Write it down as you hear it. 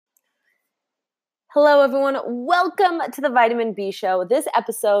Hello, everyone. Welcome to the Vitamin B Show. This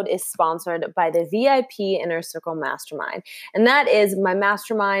episode is sponsored by the VIP Inner Circle Mastermind. And that is my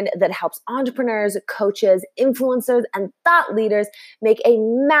mastermind that helps entrepreneurs, coaches, influencers, and thought leaders make a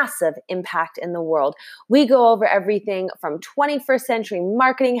massive impact in the world. We go over everything from 21st century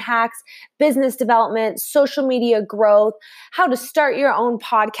marketing hacks, business development, social media growth, how to start your own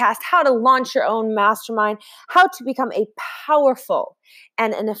podcast, how to launch your own mastermind, how to become a powerful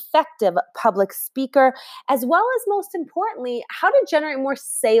and an effective public speaker, as well as, most importantly, how to generate more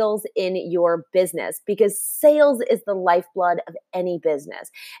sales in your business, because sales is the lifeblood of any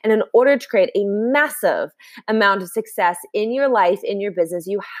business. And in order to create a massive amount of success in your life, in your business,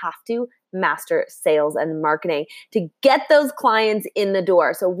 you have to master sales and marketing to get those clients in the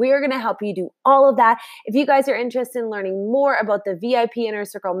door. So we're going to help you do all of that. If you guys are interested in learning more about the VIP Inner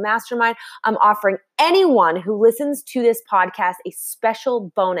Circle Mastermind, I'm offering anyone who listens to this podcast a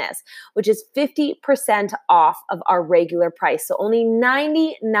special bonus, which is 50% off of our regular price. So only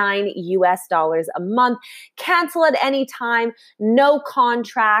 $99 a month. Cancel at any time, no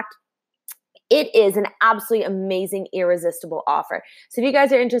contract. It is an absolutely amazing, irresistible offer. So if you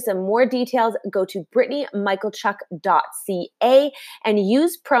guys are interested in more details, go to BrittanyMichaelchuk.ca and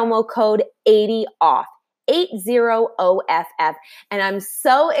use promo code 80OFF. 80OFF. And I'm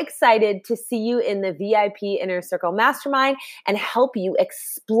so excited to see you in the VIP Inner Circle Mastermind and help you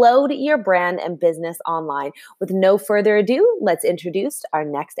explode your brand and business online. With no further ado, let's introduce our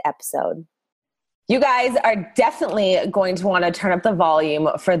next episode. You guys are definitely going to want to turn up the volume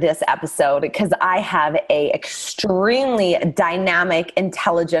for this episode because I have a extremely dynamic,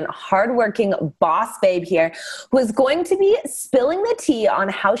 intelligent, hardworking boss babe here who is going to be spilling the tea on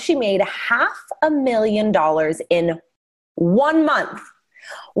how she made $500,000 in 1 month.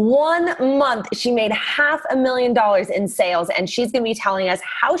 1 month, she made $500,000 in sales, and she's going to be telling us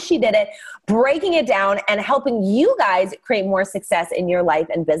how she did it, breaking it down, and helping you guys create more success in your life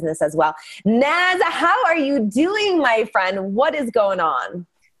and business as well. Naz, how are you doing, my friend? What is going on?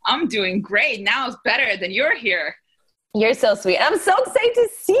 I'm doing great. Now it's better than you're here. You're so sweet. I'm so excited to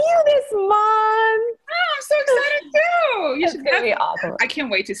see you this month. Oh, I'm so excited too. It's going to be awesome. I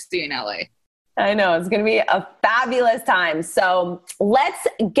can't wait to see you in LA. I know, it's going to be a fabulous time. So let's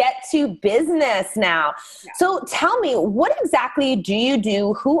get to business now. Yeah. So tell me, what exactly do you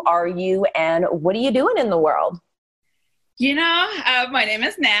do? Who are you? And what are you doing in the world? You know, my name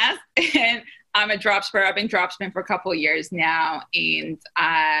is Naz, and I'm a dropshipper. I've been dropshipping for a couple of years now. And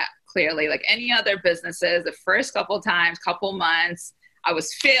clearly, like any other businesses, the first couple months, I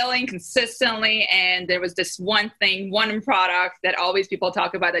was failing consistently. And there was this one thing, one product that always people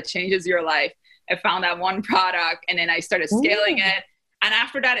talk about that changes your life. I found that one product and then I started scaling it. And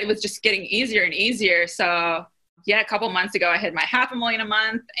after that, it was just getting easier and easier. So yeah, a couple months ago, I hit my $500,000 a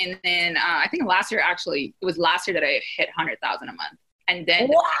month. And then I think last year, actually, it was last year that I hit 100,000 a month. And then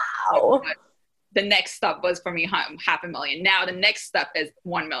wow, the next step was for me $500,000. Now the next step is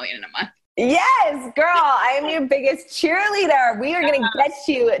 1 million in a month. Yes, girl, I am your biggest cheerleader. We are going to get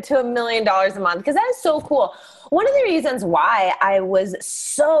you to $1 million a month because that is so cool. One of the reasons why I was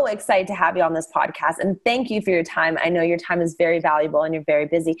so excited to have you on this podcast, and thank you for your time. I know your time is very valuable and you're very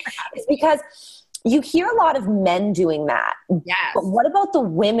busy, is because you hear a lot of men doing that. Yes. But what about the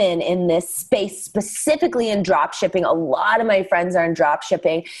women in this space, specifically in drop shipping? A lot of my friends are in drop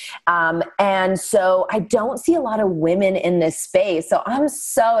shipping. And so I don't see a lot of women in this space. So I'm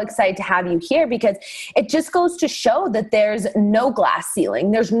so excited to have you here because it just goes to show that there's no glass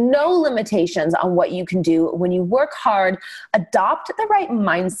ceiling. There's no limitations on what you can do when you work hard, adopt the right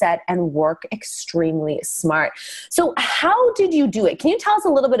mindset, and work extremely smart. So how did you do it? Can you tell us a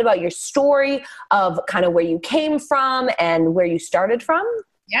little bit about your story of kind of where you came from and where you started from?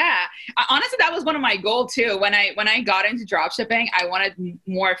 Yeah. Honestly, that was one of my goals too. When I got into dropshipping, I wanted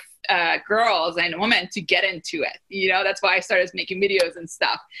more girls and women to get into it. You know, that's why I started making videos and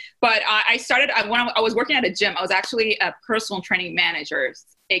stuff. But when I was working at a gym, I was actually a personal training manager,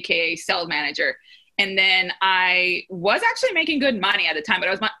 AKA sales manager. And then I was actually making good money at the time, but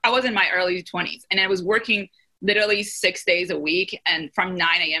I was in my early 20s, and I was working literally 6 days a week and from 9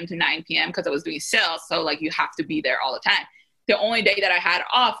 a.m. to 9 p.m. because I was doing sales. So like you have to be there all the time. The only day that I had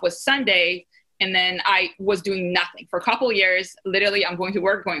off was Sunday. And then I was doing nothing for a couple of years. Literally, I'm going to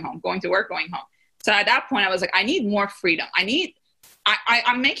work, going home, going to work, going home. So at that point I was like, I need more freedom. I'm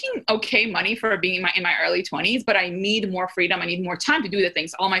making okay money for being in my early 20s, but I need more freedom. I need more time to do the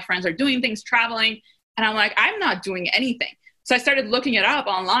things. All my friends are doing things, traveling. And I'm like, I'm not doing anything. So I started looking it up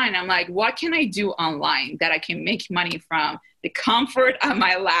online. I'm like, what can I do online that I can make money from the comfort of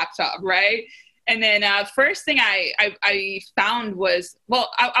my laptop, right? And then first thing I found was, well,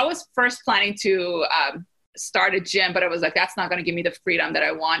 I was first planning to start a gym, but I was like, that's not going to give me the freedom that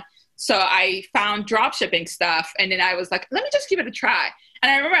I want. So I found drop shipping stuff, and then I was like, let me just give it a try.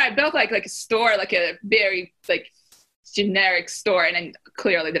 And I remember I built like a store, like a very like generic store, and then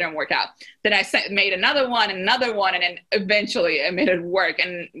clearly didn't work out. Then I made another one, and then eventually I made it work.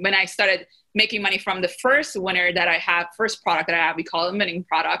 And when I started making money from the first product that I have, we call them winning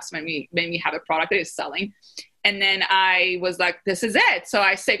products when we have a product that is selling. And then I was like, this is it. So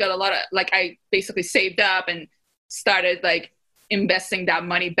I saved a lot of, like, I basically saved up and started like investing that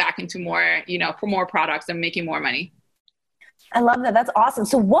money back into more, for more products and making more money. I love that. That's awesome.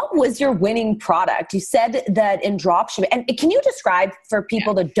 So what was your winning product? You said that in dropshipping, and can you describe for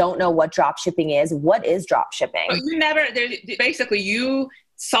people that don't know what dropshipping is? What is dropshipping? Basically you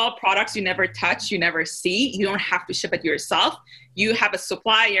sell products you never touch, you never see. You don't have to ship it yourself. You have a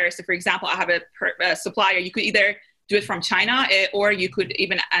supplier. So for example, I have a supplier. You could either do it from China, or you could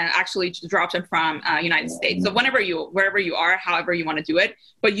even actually drop them from United States. So wherever you are, however you want to do it,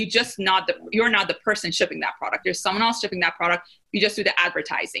 but you're not the person shipping that product. There's someone else shipping that product. You just do the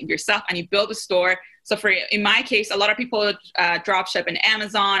advertising yourself, and you build a store. So in my case, a lot of people drop ship in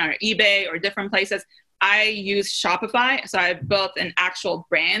Amazon or eBay or different places. I use Shopify. So I built an actual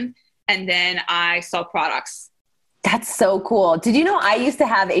brand, and then I sell products. That's so cool. Did you know I used to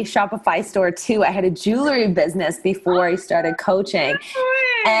have a Shopify store too? I had a jewelry business before I started coaching.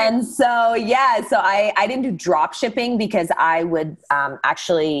 And so I didn't do drop shipping because I would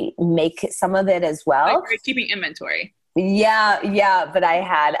actually make some of it as well. Like you're keeping inventory. Yeah. But I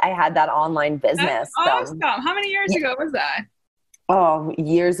had that online business. That's awesome. How many years ago was that? Oh,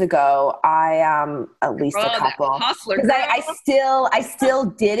 years ago, at least a couple. Because I still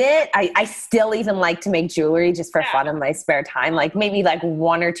did it. I still even like to make jewelry just for fun in my spare time. Like maybe like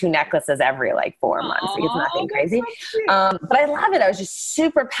 1 or 2 necklaces every like 4 months. Like it's nothing crazy. So but I love it. I was just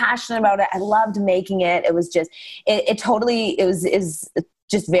super passionate about it. I loved making it. It was just, it is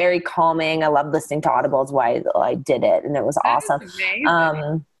just very calming. I love listening to audibles while I did it. And it was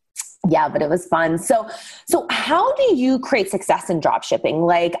awesome. Yeah, but it was fun. So how do you create success in drop shipping?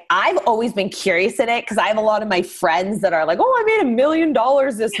 Like I've always been curious in it because I have a lot of my friends that are like, oh, I made $1 million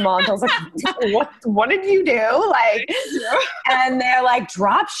this month. I was like, what did you do? Like, and they're like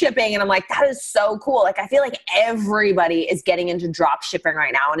drop shipping. And I'm like, that is so cool. Like, I feel like everybody is getting into drop shipping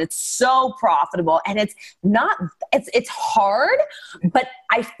right now, and it's so profitable, and it's hard, but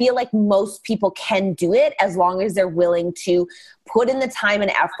I feel like most people can do it as long as they're willing to put in the time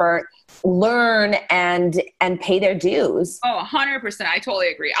and effort, learn, and pay their dues. Oh, 100%. I totally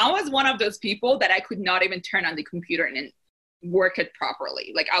agree. I was one of those people that I could not even turn on the computer and work it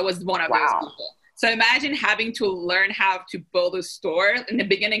properly. Like I was one of those people. So imagine having to learn how to build a store. In the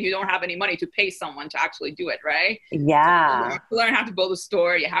beginning, you don't have any money to pay someone to actually do it, right? Yeah. So you have to learn how to build a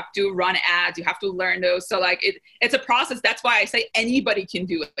store. You have to run ads. You have to learn those. So like it's a process. That's why I say anybody can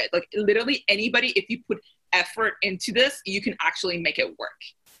do it. Like literally anybody, if you put effort into this, you can actually make it work.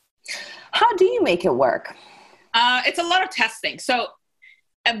 How do you make it work? It's a lot of testing. So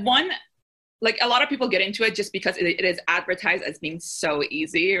like a lot of people get into it just because it is advertised as being so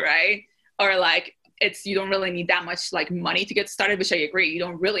easy, right? Or like you don't really need that much like money to get started, which I agree. You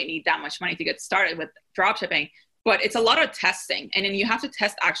don't really need that much money to get started with dropshipping, but it's a lot of testing. And then you have to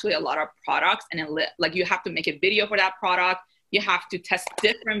test actually a lot of products, and then like you have to make a video for that product. You have to test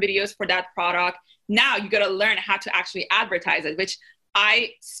different videos for that product. Now you got to learn how to actually advertise it, which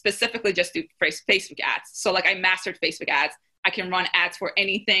I specifically just do Facebook ads. So like I mastered Facebook ads. I can run ads for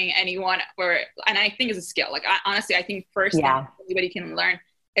anything, anyone, and I think it's a skill. Like honestly, I think first thing anybody can learn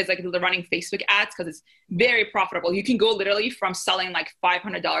is like running Facebook ads, because it's very profitable. You can go literally from selling like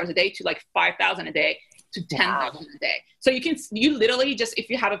 $500 a day to like $5,000 a day to $10,000 a day. So you literally just, if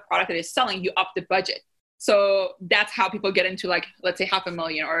you have a product that is selling, you up the budget. So that's how people get into like, let's say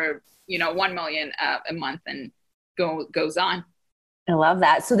 $500,000 or, 1 million a month, and goes on. I love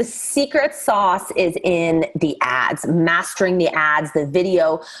that. So the secret sauce is in the ads, mastering the ads, the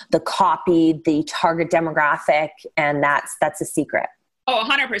video, the copy, the target demographic, and that's a secret. Oh,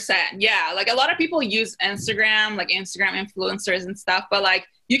 100%. Yeah. Like a lot of people use Instagram, like Instagram influencers and stuff, but like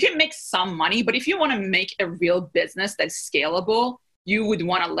you can make some money, but if you want to make a real business that's scalable, you would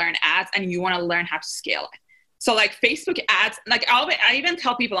want to learn ads, and you want to learn how to scale it. So like Facebook ads, like I even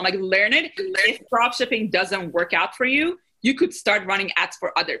tell people, I'm like, learn it. If dropshipping doesn't work out for you, you could start running ads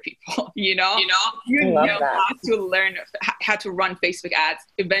for other people, you know how to learn how to run Facebook ads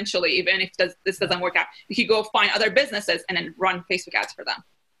eventually, even if this doesn't work out. You could go find other businesses and then run Facebook ads for them.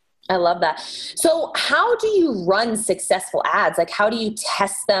 I love that. So how do you run successful ads? Like, how do you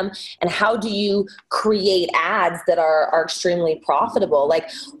test them, and how do you create ads that are extremely profitable? Like,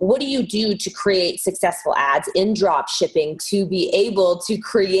 what do you do to create successful ads in drop shipping to be able to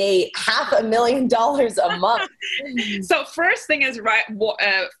create $500,000 a month? So first thing is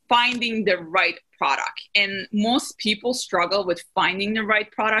finding the right product. And most people struggle with finding the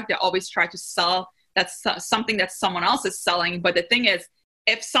right product. They always try to sell that's something that someone else is selling. But the thing is,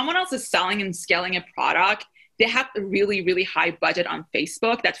 if someone else is selling and scaling a product, they have a really, really high budget on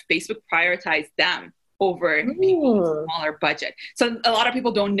Facebook, that Facebook prioritizes them over people with smaller budget. So a lot of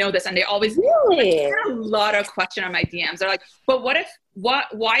people don't know this, and they always I get a lot of questions on my DMs. They're like, but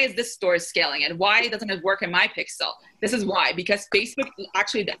why is this store scaling it? Why doesn't it work in my pixel? This is why, because Facebook,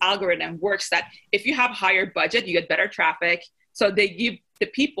 actually the algorithm works that if you have higher budget, you get better traffic. So they give the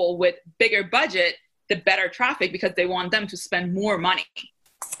people with bigger budget the better traffic because they want them to spend more money.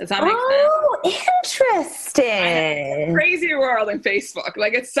 Does that make sense? Oh, interesting. Crazy world in Facebook.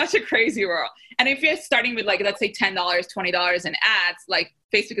 Like, it's such a crazy world. And if you're starting with, like, let's say $10, $20 in ads, like,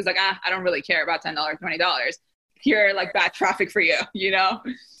 Facebook is like, I don't really care about $10, $20. Here, like, bad traffic for you, you know?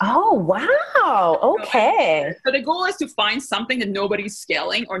 Oh, wow. Okay. So the goal is to find something that nobody's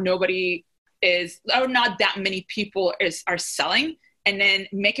scaling, or not that many people are selling, and then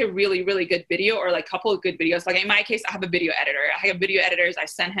make a really, really good video, or like a couple of good videos. Like in my case, I have a video editor. I have video editors. I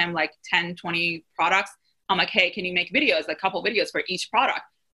send him like 10, 20 products. I'm like, hey, can you make videos, like a couple of videos for each product?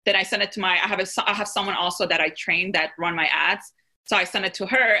 Then I send it to I have someone also that I train that run my ads. So I send it to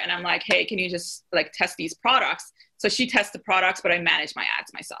her, and I'm like, hey, can you just like test these products? So she tests the products, but I manage my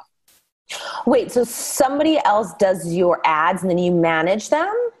ads myself. Wait, so somebody else does your ads and then you manage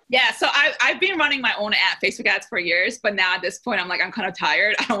them? Yeah, so I've been running my own Facebook ads for years, but now at this point, I'm like, I'm kind of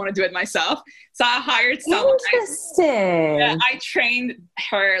tired. I don't want to do it myself. So I hired someone. Interesting. I trained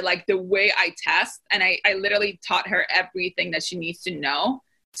her like the way I test, and I literally taught her everything that she needs to know.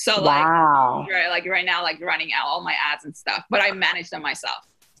 So wow. like right now, like running out all my ads and stuff, but I manage them myself.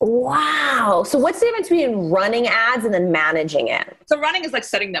 Wow. So what's the difference between running ads and then managing it? So running is like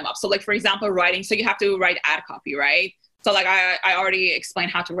setting them up. So like, for example, writing, so you have to write ad copy, right? So like I already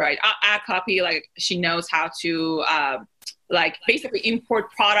explained how to write ad copy. Like she knows how to like basically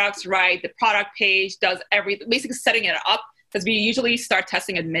import products, right? The product page, does everything, basically setting it up, because we usually start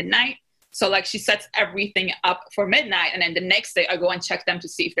testing at midnight. So like she sets everything up for midnight, and then the next day I go and check them to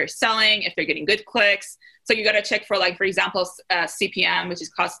see if they're selling, if they're getting good clicks. So you got to check for, like, for example, CPM, which is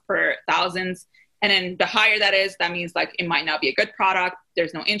cost per thousands. And then the higher that is, that means like it might not be a good product.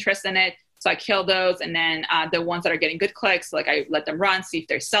 There's no interest in it. So I kill those. And then the ones that are getting good clicks, like I let them run, see if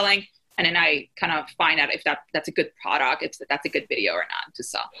they're selling. And then I kind of find out if that's a good product, if that's a good video or not to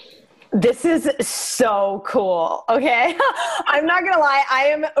sell. This is so cool. Okay. I'm not going to lie. I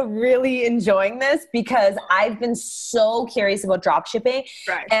am really enjoying this because I've been so curious about dropshipping,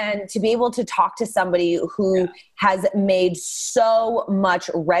 right. And to be able to talk to somebody who has made so much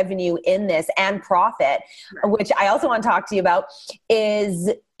revenue in this and profit, right. Which I also want to talk to you about, is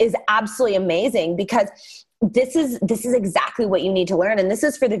absolutely amazing, because this is exactly what you need to learn. And this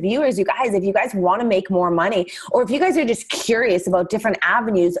is for the viewers, you guys. If you guys want to make more money, or if you guys are just curious about different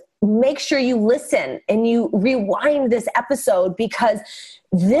avenues, make sure you listen and you rewind this episode, because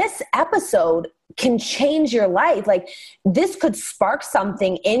this episode can change your life. Like, this could spark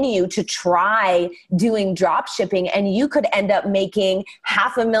something in you to try doing drop shipping, and you could end up making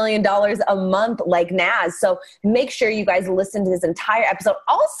 $500,000 a month like Naz. So make sure you guys listen to this entire episode.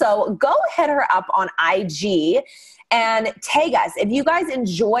 Also, go hit her up on IG and tag us. If you guys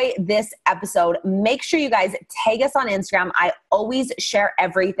enjoy this episode, make sure you guys tag us on Instagram. I always share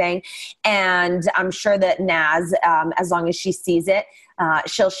everything. And I'm sure that Naz, as long as she sees it,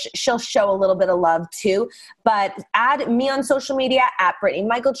 she'll show a little bit of love too. But add me on social media at Brittany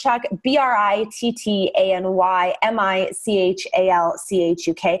Michalchuk,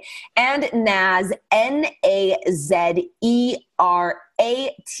 BrittyMichalchuk, and Naz,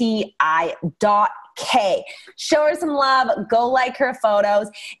 NAZERATI.K. Show her some love, go like her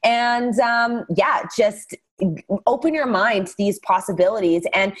photos, and just open your mind to these possibilities.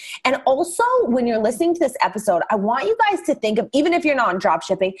 And also, when you're listening to this episode, I want you guys to think of, even if you're not in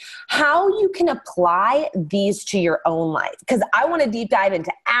dropshipping, how you can apply these to your own life. Because I want to deep dive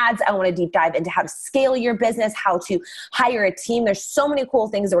into ads. I want to deep dive into how to scale your business, how to hire a team. There's so many cool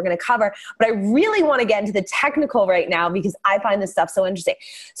things that we're going to cover, but I really want to get into the technical right now, because I find this stuff so interesting.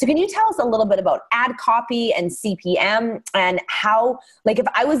 So can you tell us a little bit about ad copy and CPM, and how, like, if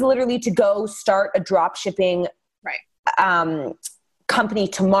I was literally to go start a dropshipping company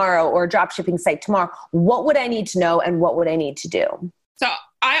tomorrow, or a dropshipping site tomorrow, what would I need to know and what would I need to do? So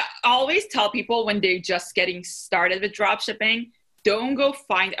I always tell people when they're just getting started with drop shipping, don't go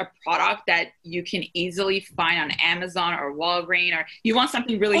find a product that you can easily find on Amazon or Walgreens, or you want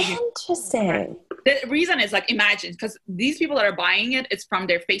something really interesting. The reason is like, imagine, because these people that are buying it, it's from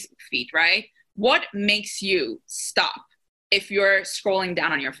their Facebook feed, right? What makes you stop if you're scrolling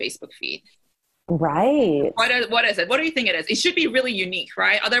down on your Facebook feed? Right. What is it? What do you think it is? It should be really unique,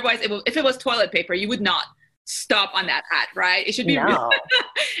 right? Otherwise, if it was toilet paper, you would not stop on that ad, right? It should be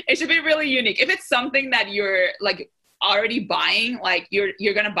it should be really unique. If it's something that you're like already buying, like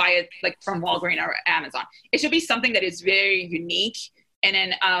you're gonna buy it like from Walgreens or Amazon, it should be something that is very unique. And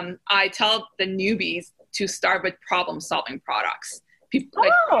then I tell the newbies to start with problem-solving products. People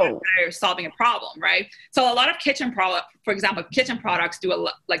like they're solving a problem, right? So a lot of kitchen product, for example, kitchen products do a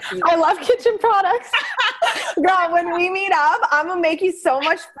lot like. I love kitchen products. Girl, when we meet up, I'm gonna make you so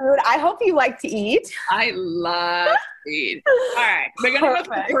much food. I hope you like to eat. I love eat. All right, we're gonna go to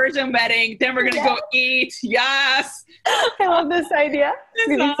the Persian wedding, then we're gonna go eat. Yes, I love this idea. It's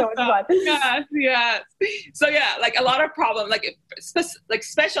gonna be so much fun. Yes. So yeah, like a lot of problems, like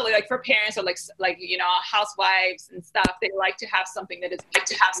especially like for parents or like you know, housewives and stuff, they like to have something that is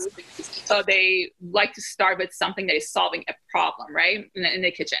so they like to start with something that is solving a problem, right, in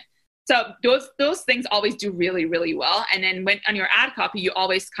the kitchen. So those things always do really, really well. And then when on your ad copy, you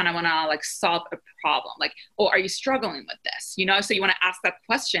always kind of want to like solve a problem. Like, oh, are you struggling with this? You know, so you want to ask that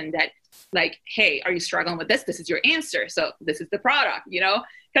question that like, hey, are you struggling with this? This is your answer. So this is the product, you know,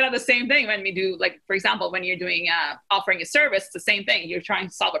 kind of the same thing when we do, like, for example, when you're doing offering a service, it's the same thing. You're trying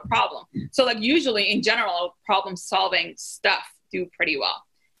to solve a problem. So like usually in general, problem solving stuff do pretty well.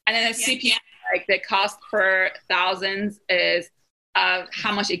 And then the CPM, like the cost per thousands is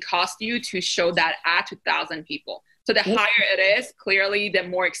how much it costs you to show that ad to 1,000 people. So the higher it is, clearly, the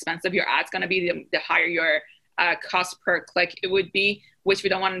more expensive your ad's going to be, the higher your cost per click it would be, which we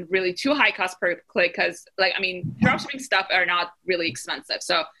don't want really too high cost per click because, like, I mean, dropshipping stuff are not really expensive.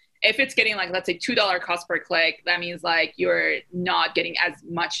 So if it's getting like, let's say $2 cost per click, that means like you're not getting as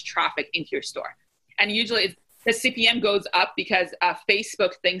much traffic into your store. And usually the CPM goes up because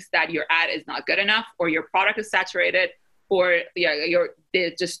Facebook thinks that your ad is not good enough or your product is saturated, or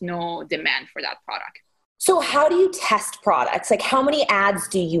there's just no demand for that product. So how do you test products? Like, how many ads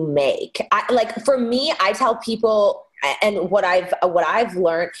do you make? Like for me, I tell people, and what I've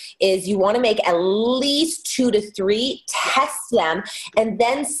learned is you want to make at least 2 to 3, test them, and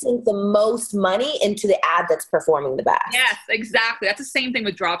then sink the most money into the ad that's performing the best. Yes, exactly. That's the same thing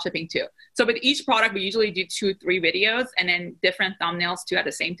with dropshipping too. So with each product, we usually do 2, 3 videos and then different thumbnails too at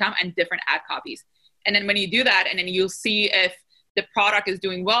the same time and different ad copies. And then when you do that, and then you'll see if the product is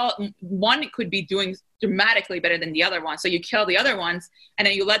doing well, one could be doing dramatically better than the other one. So you kill the other ones and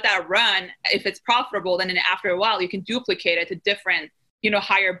then you let that run. If it's profitable, then after a while, you can duplicate it to different, you know,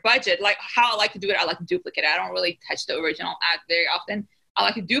 higher budget. Like how I like to do it, I like to duplicate it. I don't really touch the original ad very often. I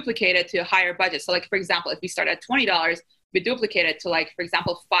like to duplicate it to a higher budget. So like, for example, if we start at $20, we duplicate it to like, for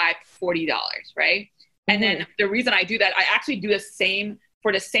example, $40, right? And then the reason I do that, I actually do the same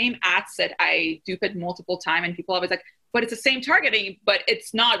for the same ad set. I dupe it multiple times and people always like, but it's the same targeting, but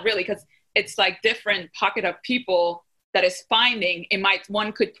it's not really, because it's like different pocket of people that is finding it might,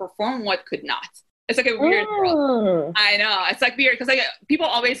 one could perform, what could not. It's like a weird world. I know. It's like weird because like people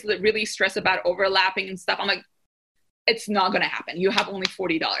always really stress about overlapping and stuff. I'm like, it's not going to happen. You have only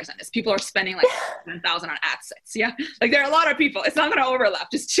 $40 on this. People are spending like $10,000 on ad sets. Yeah. Like there are a lot of people. It's not going to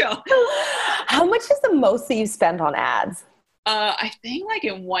overlap. Just chill. How much is the most that you spend on ads? I think like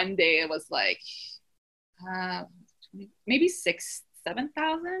in one day it was like maybe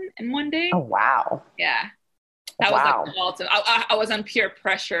 6,000-7,000 in one day. Oh wow! Yeah, that was like awesome. I was on peer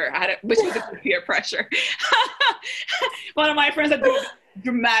pressure. Which was a peer pressure. One of my friends that did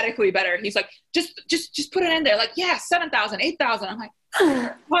dramatically better. He's like, just put it in there. Like, yeah, 7,000, 8,000. I'm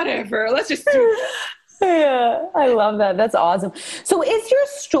like, whatever. Let's just do it. Yeah, I love that. That's awesome. So is your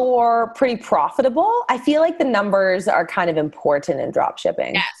store pretty profitable? I feel like the numbers are kind of important in drop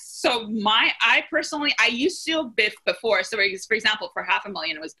shipping. Yes. So I used to bid before. So for example, for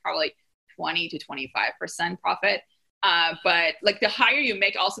 $500,000, it was probably 20 to 25% profit. But like the higher you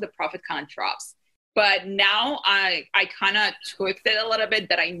make, also the profit kind of drops. But now I kind of tweaked it a little bit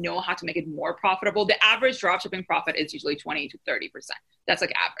that I know how to make it more profitable. The average dropshipping profit is usually 20 to 30%. That's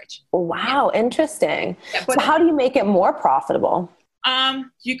like average. Wow, interesting. Yeah, so how do you make it more profitable?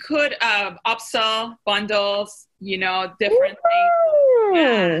 You could upsell bundles, you know, different things.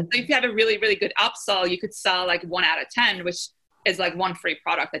 Yeah. So if you have a really, really good upsell, you could sell like 1 out of 10, which is like one free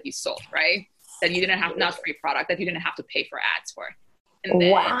product that you sold, right? That you didn't have, not free product, that you didn't have to pay for ads for. And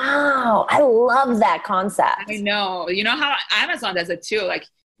then, wow. I love that concept. I know, you know how Amazon does it too. Like,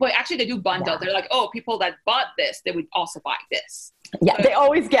 well, actually they do bundle. They're like, oh, people that bought this, they would also buy this. Yeah, they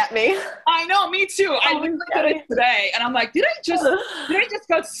always get me. I know, me too. I literally did it today, and I'm like, did I just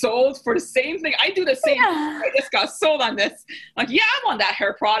got sold for the same thing? I do the same thing. I just got sold on this. I'm like, yeah, I want that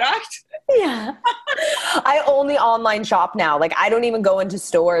hair product. Yeah. I only online shop now. Like, I don't even go into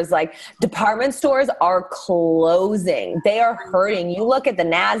stores. Like, department stores are closing. They are hurting. You look at the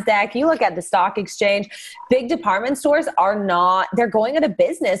NASDAQ, you look at the stock exchange, big department stores are not, they're going out of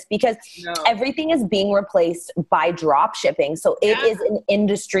business because everything is being replaced by drop shipping. So it is an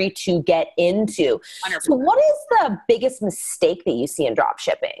industry to get into. 100%. So what is the biggest mistake that you see in drop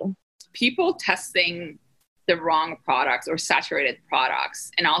shipping? People testing the wrong products or saturated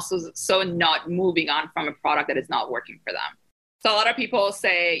products, and also so not moving on from a product that is not working for them. So a lot of people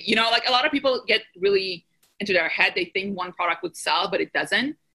say, you know, like a lot of people get really into their head. They think one product would sell, but it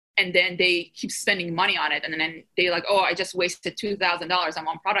doesn't. And then they keep spending money on it. And then they're like, oh, I just wasted $2,000 on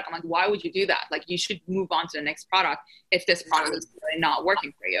one product. I'm like, why would you do that? Like, you should move on to the next product if this product is really not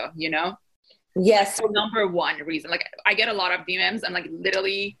working for you, you know? Yes. So number one reason, like I get a lot of DMs and like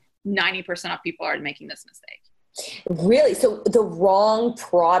literally 90% of people are making this mistake. Really? So the wrong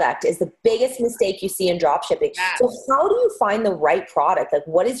product is the biggest mistake you see in dropshipping. Yes. So how do you find the right product? Like,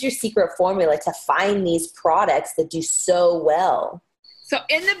 what is your secret formula to find these products that do so well? So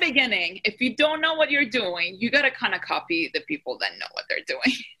in the beginning, if you don't know what you're doing, you got to kind of copy the people that know what they're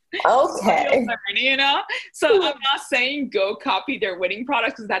doing. Okay. You know? So I'm not saying go copy their winning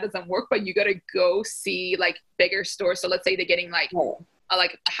products because that doesn't work, but you got to go see like bigger stores. So let's say they're getting like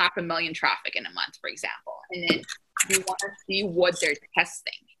 500,000 traffic in a month, for example. And then you want to see what they're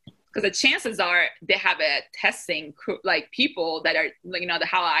testing. Because the chances are they have a testing like people that are, you know,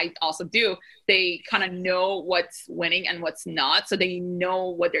 how I also do, they kind of know what's winning and what's not. So they know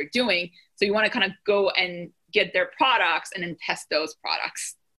what they're doing. So you want to kind of go and get their products and then test those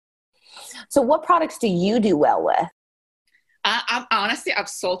products. So what products do you do well with? Honestly, I've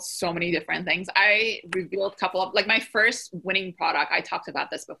sold so many different things. I revealed a couple of, like my first winning product, I talked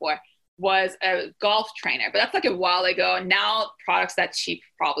about this before, was a golf trainer, but that's like a while ago. Now products that cheap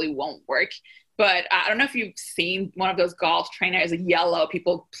probably won't work, but I don't know if you've seen one of those golf trainers, yellow,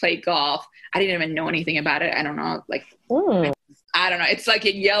 people play golf. I didn't even know anything about it. I don't know, like, I don't know. It's like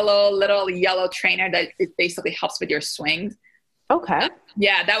a little yellow trainer that it basically helps with your swings. Okay.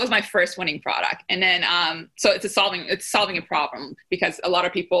 Yeah, that was my first winning product. And then, so it's solving a problem because a lot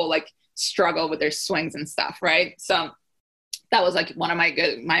of people like struggle with their swings and stuff. Right. So that was like one of my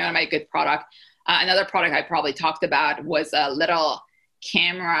good product. Another product I probably talked about was a little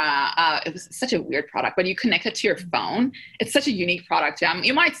camera. It was such a weird product, but you connect it to your phone. It's such a unique product.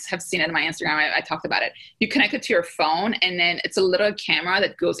 You might have seen it in my Instagram. I talked about it. You connect it to your phone and then it's a little camera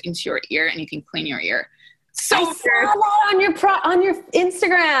that goes into your ear and you can clean your ear. So I saw that on your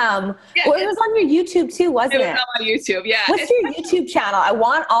Instagram. Yeah, well, it was on your YouTube too, wasn't it? It was on my YouTube, yeah. What's your YouTube channel? I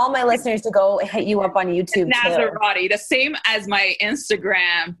want all my listeners to go hit you up on YouTube Nazeratie, the same as my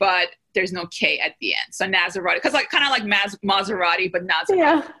Instagram, but there's no K at the end. So Nazeratie, because like kind of like Maserati, but Nazeratie.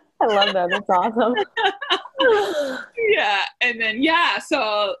 Yeah, I love that. That's awesome. Yeah, and then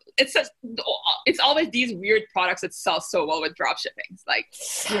so it's always these weird products that sell so well with drop shipping. Like,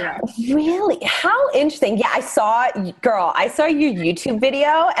 really, how interesting. Yeah, I saw your YouTube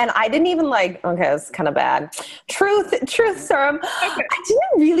video, and I didn't even okay, it's kind of bad. Truth serum. Okay. I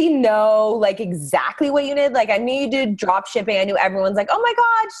didn't really know like exactly what you did. Like, I knew you did drop shipping. I knew everyone's like, oh my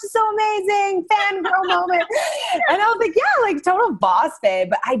god, she's so amazing, fangirl moment. And I was like, yeah, like total boss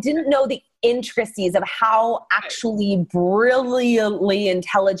babe. But I didn't know the intricacies of how actually brilliantly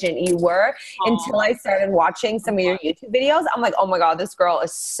intelligent you were until I started watching some of your YouTube videos. I'm like, oh my god, this girl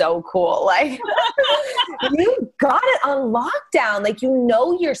is so cool. Like, you got it on lockdown. Like, you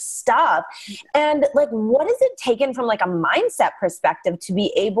know your stuff. And like, what is it taken from like a mindset perspective to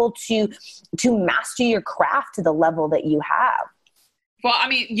be able to master your craft to the level that you have? Well, I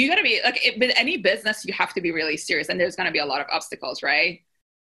mean, you got to be like, with any business, you have to be really serious, and there's going to be a lot of obstacles, right?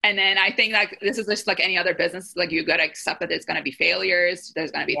 And then I think like this is just like any other business, like you got to accept that there's going to be failures.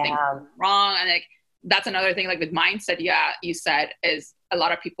 There's going to be things wrong. And like, that's another thing, like with mindset. Yeah. You said is a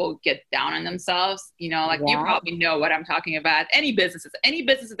lot of people get down on themselves, you know, like you probably know what I'm talking about. Any businesses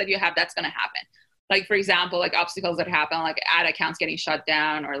that you have, that's going to happen. Like, for example, like obstacles that happen, like ad accounts getting shut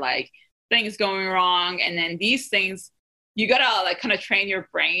down or like things going wrong. And then these things, you got to like kind of train your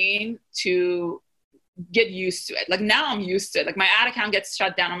brain to get used to it. Like now I'm used to it. Like my ad account gets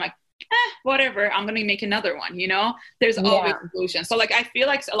shut down. I'm like, whatever. I'm going to make another one, you know, there's always a solution. So like, I feel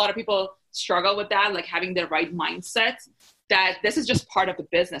like a lot of people struggle with that, like having the right mindset that this is just part of the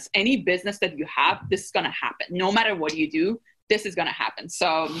business. Any business that you have, this is going to happen. No matter what you do, this is going to happen.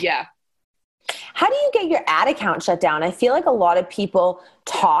 So yeah. How do you get your ad account shut down? I feel like a lot of people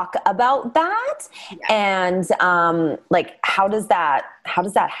talk about that. Yeah. And like, how does that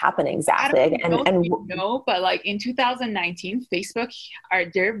happen exactly? I don't know, but like in 2019, Facebook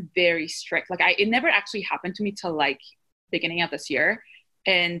they're very strict. Like it never actually happened to me till like beginning of this year.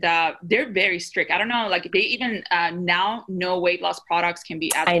 And they're very strict. I don't know, like they even now no weight loss products can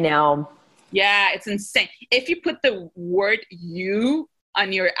be I know. Yeah, it's insane. If you put the word you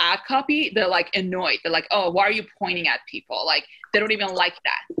on your ad copy, they're like annoyed. They're like, oh, why are you pointing at people? Like they don't even like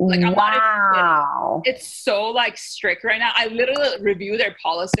that. Like I'm wow. It's so like strict right now. I literally review their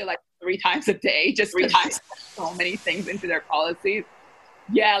policy like 3 times a day, just 3 times. So many things into their policies.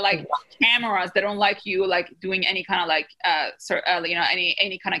 Yeah, like cameras, they don't like you like doing any kind of like you know,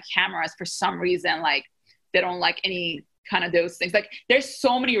 any kind of cameras for some reason. Like they don't like any kind of those things. Like there's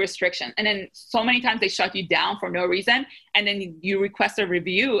so many restrictions, and then so many times they shut you down for no reason, and then you request a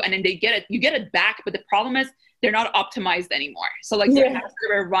review and then you get it back, but the problem is they're not optimized anymore. So like the ads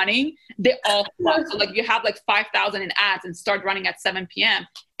that are running, they all flop. So like you have like 5,000 in ads and start running at 7 p.m.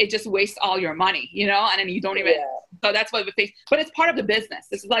 It just wastes all your money, you know, and then you don't even, so that's what we face, but it's part of the business.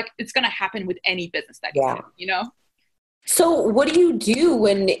 This is like, it's going to happen with any business that you know? So what do you do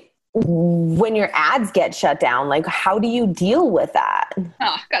when your ads get shut down? Like, how do you deal with that? Oh,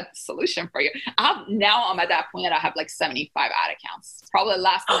 I got the solution for you. Now I'm at that point that I have like 75 ad accounts. Probably the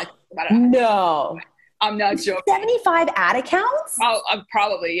last time I talked about it. No. I'm not joking. 75 ad accounts? Oh,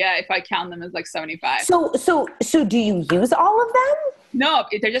 probably, yeah. If I count them as like 75. So do you use all of them? No,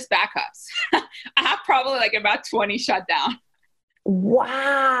 they're just backups. I have probably like about 20 shut down.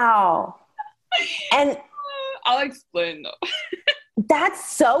 Wow. And I'll explain though.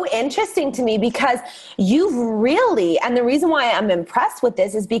 That's so interesting to me because you've really, and the reason why I'm impressed with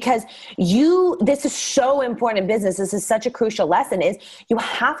this is because this is so important in business. This is such a crucial lesson is you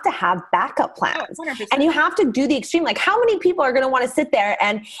have to have backup plans. Oh, and you have to do the extreme. Like how many people are going to want to sit there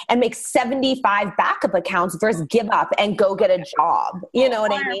and make 75 backup accounts versus give up and go get a job? You know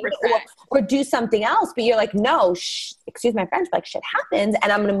what 100%. I mean? Or do something else. But you're like, no, excuse my French, but like shit happens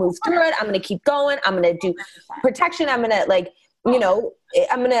and I'm going to move through it. I'm going to keep going. I'm going to do protection. I'm going to like, you know,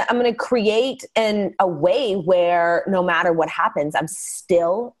 I'm gonna create a way where no matter what happens, I'm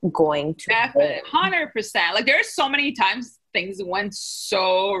still going to definitely 100%. Like there's so many times things went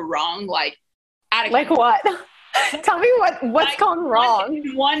so wrong. Like what? Tell me what's gone wrong.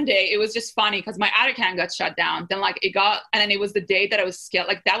 One day it was just funny because my ad account got shut down. Then like and then it was the day that I was scaled.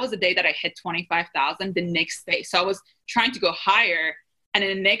 Like that was the day that I hit 25,000 the next day. So I was trying to go higher. And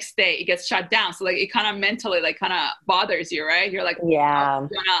then the next day it gets shut down. So like it kind of mentally like kind of bothers you, right? You're like, yeah,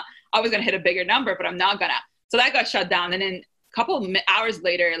 I was gonna hit a bigger number, but I'm not gonna. So that got shut down. And then a couple of hours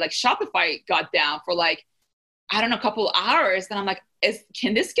later, like Shopify got down for like, I don't know, a couple of hours. And I'm like,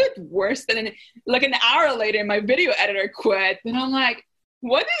 can this get worse? And then like an hour later, my video editor quit. And I'm like,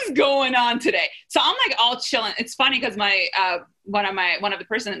 what is going on today? So I'm like all chilling. It's funny because my one of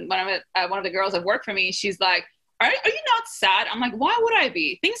the girls that work for me, she's like, are you not sad? I'm like, why would I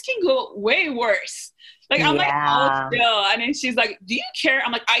be? Things can go way worse. Like, I'm like, all chill. And then she's like, do you care?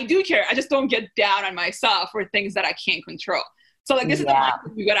 I'm like, I do care. I just don't get down on myself for things that I can't control. So like, this is the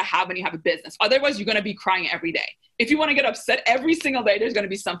mindset you got to have when you have a business. Otherwise, you're going to be crying every day. If you want to get upset every single day, there's going to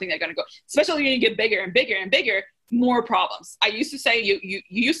be something that's going to go, especially when you get bigger and bigger and bigger, more problems. I used to say you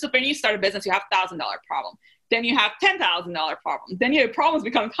used to, when you start a business, you have $1,000 problem. Then you have $10,000 problem. Then your problems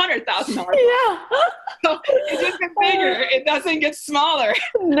become $100,000. Yeah. So it just gets bigger. It doesn't get smaller.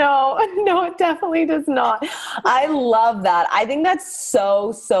 No, it definitely does not. I love that. I think that's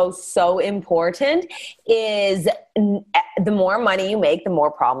so, so, so important is the more money you make, the more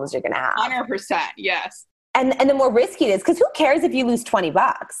problems you're going to have. 100%. Yes. And the more risky it is, because who cares if you lose $20?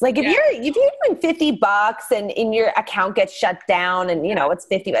 Like if you're doing $50 and in your account gets shut down and you know it's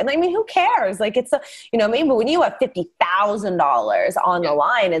 $50. I mean, who cares? Like it's maybe when you have $50,000 on the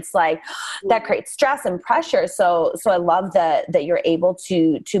line, it's like that creates stress and pressure. So I love that you're able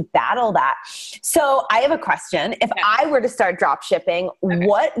to battle that. So I have a question. If I were to start drop shipping,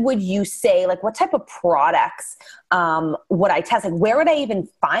 what would you say? Like what type of products would I test? Like where would I even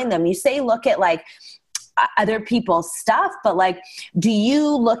find them? You say look at like other people's stuff, but like, do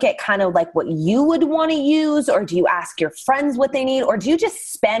you look at kind of like what you would want to use, or do you ask your friends what they need, or do you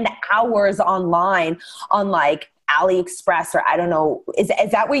just spend hours online on like AliExpress, or I don't know, is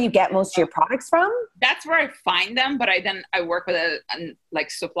that where you get most of your products from? That's where I find them, but I work with a like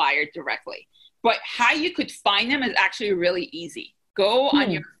supplier directly. But how you could find them is actually really easy. go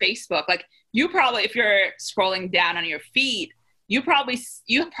on your Facebook. Like you probably, if you're scrolling down on your feed, you probably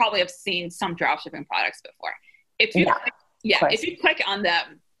have seen some dropshipping products before. If you if you click on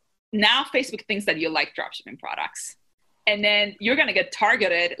them, now Facebook thinks that you like dropshipping products. And then you're going to get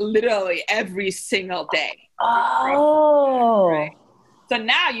targeted literally every single day. Oh. Right? So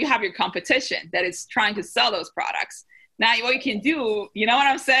now you have your competition that is trying to sell those products. Now what you can do, you know what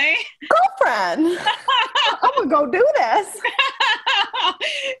I'm saying? Girlfriend, I'm going to go do this.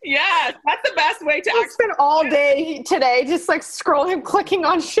 Yes, that's the best way to spend all day today just like scrolling, clicking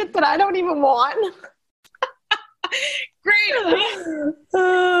on shit that I don't even want. Great.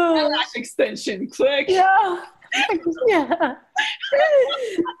 Eyelash extension, click. Yeah. Yeah.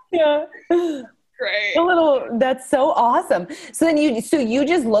 Yeah. Great. That's so awesome. So then you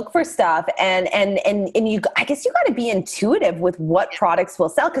just look for stuff and you, I guess you got to be intuitive with what products will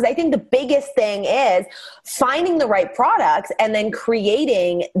sell. Cause I think the biggest thing is finding the right products and then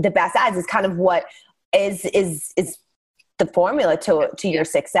creating the best ads is kind of what is the formula to your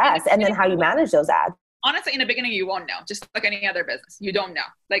success, and then how you manage those ads. Honestly, in the beginning, you won't know, just like any other business. You don't know.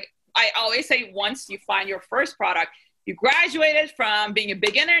 Like I always say, once you find your first product, you graduated from being a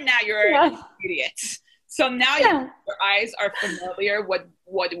beginner, now you're an idiot. So now your eyes are familiar with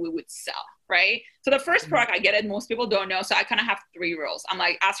what we would sell, right? So the first product, I get it, most people don't know. So I kind of have 3 rules. I'm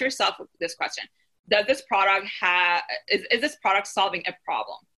like, ask yourself this question. Does this product is this product solving a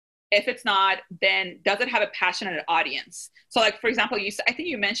problem? If it's not, then does it have a passionate audience? So like, for example, I think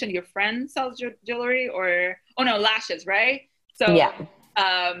you mentioned your friend sells jewelry lashes, right? So,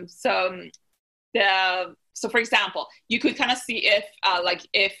 so for example, you could kind of see if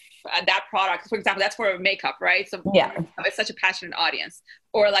that product, for example, that's for makeup, right? So it's such a passionate audience.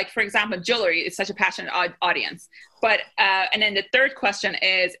 Or like, for example, jewelry is such a passionate audience. But, and then the third question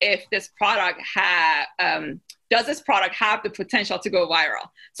is if this product does this product have the potential to go viral?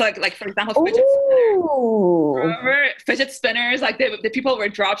 So like for example, fidget spinners. Remember fidget spinners? Like the people were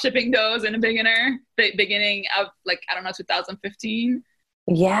drop shipping those in the beginning of like, I don't know, 2015.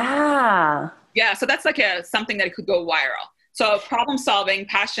 Yeah. Yeah. So that's like something that could go viral. So problem solving,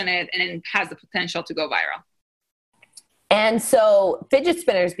 passionate, and it has the potential to go viral. And so fidget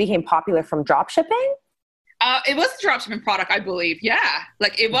spinners became popular from drop shipping? It was a dropshipping product, I believe. Yeah,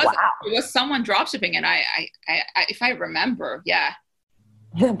 like it was someone dropshipping, and I, if I remember, yeah.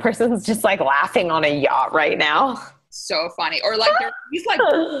 The person's just like laughing on a yacht right now. So funny, or like there are these like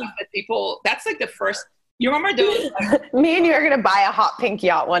people. That's like the first. You remember those? Like, me and you are gonna buy a hot pink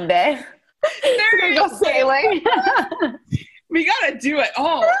yacht one day. We're gonna go sailing. We gotta do it.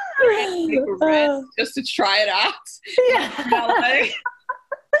 Oh, just to try it out. Yeah.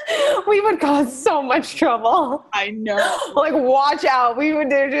 We would cause so much trouble. I know. Like, watch out. We would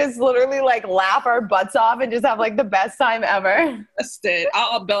just literally like laugh our butts off and just have like the best time ever. Arrested.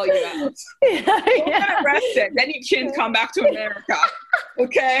 I'll bail you out. Get arrested. Then you can't come back to America.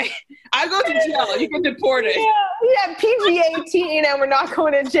 Okay? I go to jail. You get deported. Yeah, PG-18 and we're not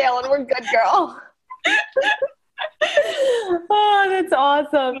going to jail and we're good, girl. Oh, that's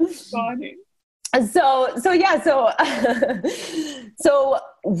awesome. That's funny. So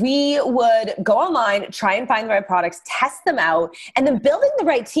we would go online, try and find the right products, test them out, and then building the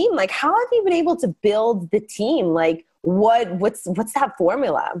right team. Like, how have you been able to build the team? Like, what's that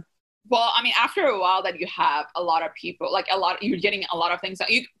formula? Well, I mean, after a while that you have a lot of people, like you're getting a lot of things that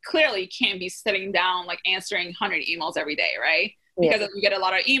you clearly can't be sitting down, like answering 100 emails every day, right? Because you get a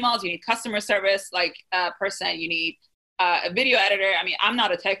lot of emails, you need customer service, like person, you need a video editor. I mean, I'm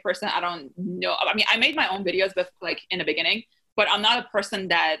not a tech person. I don't know. I mean, I made my own videos, but like in the beginning, but I'm not a person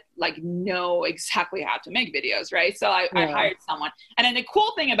that like know exactly how to make videos, right? So I hired someone. And then the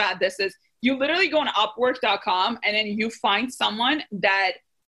cool thing about this is you literally go on Upwork.com and then you find someone that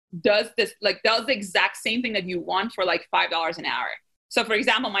does this, like does the exact same thing that you want for like $5 an hour. So for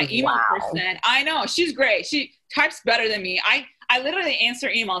example, my email person, I know she's great. She types better than me. I literally answer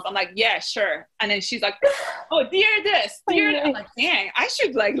emails. I'm like, yeah, sure. And then she's like, oh, dear this, dear that. I'm like, dang, I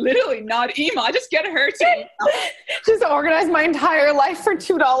should like literally not email. I just get her to email. Just organize my entire life for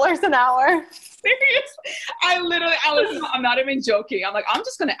 $2 an hour. Seriously. I'm not even joking. I'm like, I'm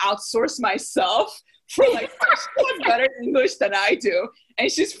just going to outsource myself for like, she has better English than I do.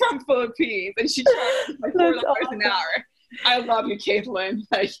 And she's from Philippines and she charges like $4 an hour. I love you, Caitlin.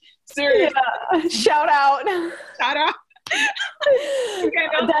 Like, seriously. Yeah. Shout out. Okay,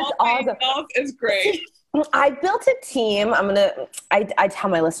 that's awesome. Is great. I built a team. I tell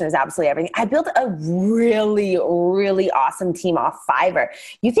my listeners absolutely everything. I built a really, really awesome team off Fiverr.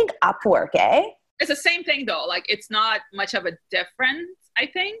 You think Upwork, eh? It's the same thing though. Like it's not much of a difference. I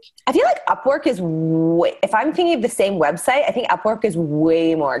think. I feel like Upwork is if I'm thinking of the same website, I think Upwork is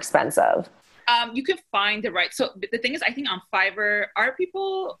way more expensive. You can find the right. So the thing is, I think on Fiverr, are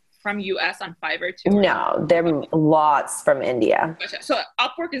people from US on Fiverr too? No, there are lots from India. So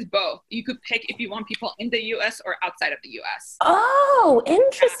Upwork is both. You could pick if you want people in the US or outside of the US. Oh,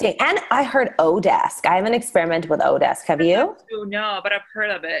 interesting. And I heard Odesk. I haven't experimented with Odesk. Have you? No, but I've heard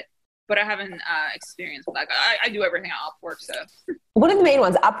of it. But I haven't experienced like I do everything on Upwork. So what are the main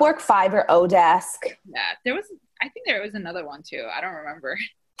ones? Upwork, Fiverr, Odesk. Yeah, I think there was another one too. I don't remember.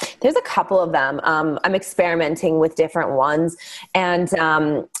 There's a couple of them. I'm experimenting with different ones. And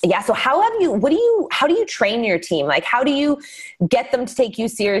so how do you train your team? Like, how do you get them to take you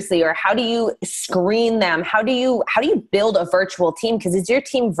seriously, or how do you screen them? How do you build a virtual team? Because is your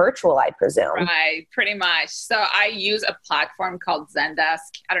team virtual, I presume? Right, pretty much. So I use a platform called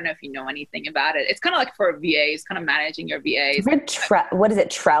Zendesk. I don't know if you know anything about it. It's kind of like for VAs, kind of managing your VAs. What is it?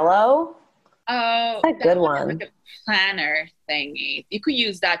 Trello? Oh, that's a good one. Like a planner thingy. You could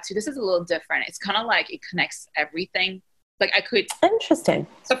use that too. This is a little different. It's kind of like it connects everything. Like I could. Interesting.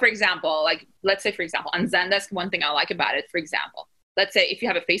 So for example, let's say for example, on Zendesk, one thing I like about it, for example, let's say if you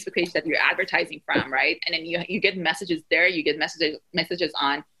have a Facebook page that you're advertising from, right? And then you get messages there, you get messages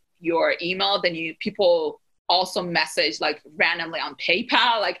on your email, then people also message like randomly on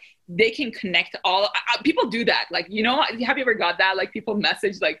PayPal, like they can connect all, people do that. Like, you know, have you ever got that? Like people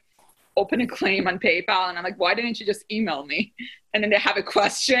message like, open a claim on PayPal. And I'm like, why didn't you just email me? And then they have a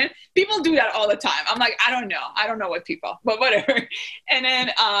question. People do that all the time. I'm like, I don't know what people, but whatever. And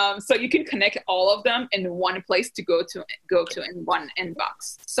then, so you can connect all of them in one place to go to in one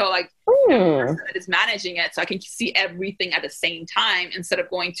inbox. So like the person that is managing it, so I can see everything at the same time instead of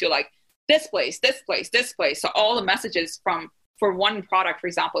going to like this place. So all the messages for one product, for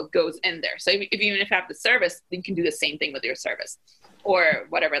example, goes in there. So even if you have the service, you can do the same thing with your service or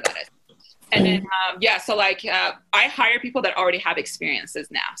whatever that is. And then, so like I hire people that already have experiences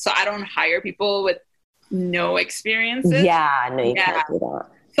now. So I don't hire people with no experiences. Yeah, no, you can't do that.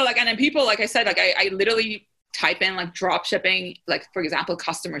 So like, and then people, like I said, like I literally type in like drop shipping, like for example,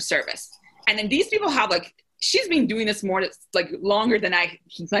 customer service. And then these people have like, she's been doing this more like longer than I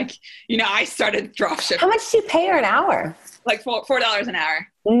started drop shipping. How much do you pay her an hour? Like $4 an hour.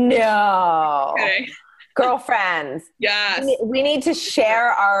 No. Okay. Girlfriends. Yes. We need to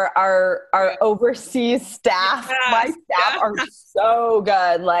share our overseas staff. Yes. My staff are so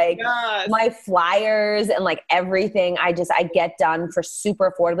good. Like yes. my flyers and like everything I get done for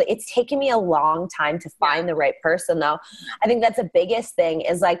super affordably. It's taken me a long time to find the right person though. I think that's the biggest thing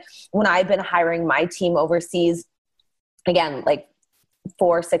is like when I've been hiring my team overseas, again, like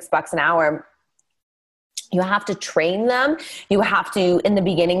 $4-6 an hour, you have to train them. You have to, in the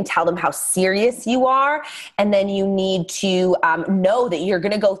beginning, tell them how serious you are. And then you need to know that you're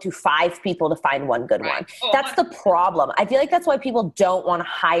going to go through 5 people to find one good one. That's the problem. I feel like that's why people don't want to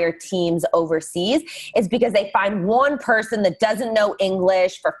hire teams overseas is because they find one person that doesn't know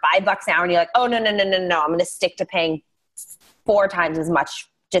English for $5 an hour. And you're like, oh, no. I'm going to stick to paying 4 times as much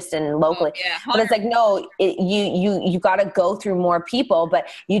just in locally. But it's like, no, you got to go through more people, but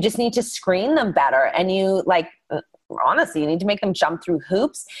you just need to screen them better. And you like, honestly, you need to make them jump through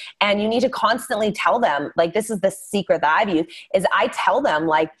hoops and you need to constantly tell them, like, this is the secret that I've used is I tell them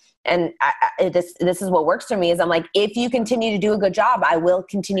like, and this is what works for me is I'm like, if you continue to do a good job, I will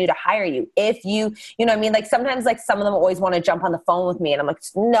continue to hire you. If you know what I mean? Like sometimes like some of them always want to jump on the phone with me and I'm like,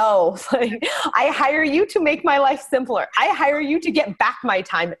 no, like, I hire you to make my life simpler. I hire you to get back my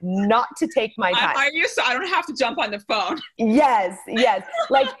time, not to take my time. I hire you so I don't have to jump on the phone. Yes.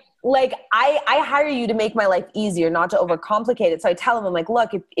 Like I hire you to make my life easier, not to overcomplicate it. So I tell them, I'm like, look,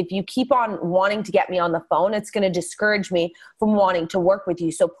 if you keep on wanting to get me on the phone, it's going to discourage me from wanting to work with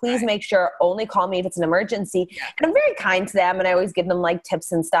you. So please make sure only call me if it's an emergency. And I'm very kind to them and I always give them like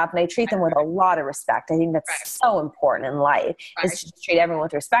tips and stuff. And I treat them with a lot of respect. I think that's so important in life is to treat everyone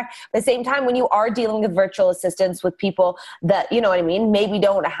with respect. But at the same time, when you are dealing with virtual assistants with people that, you know what I mean, maybe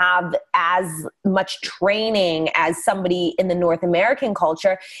don't have as much training as somebody in the North American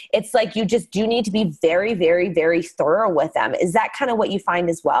culture, it's like you just do need to be very, very, very thorough with them. Is that kind of what you find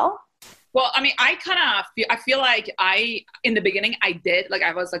as well? Well, I mean, I feel like in the beginning I did, like,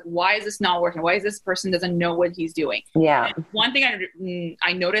 I was like, why is this not working? Why is this person doesn't know what he's doing? Yeah. And one thing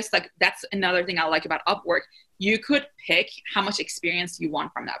I noticed, like, that's another thing I like about Upwork. You could pick how much experience you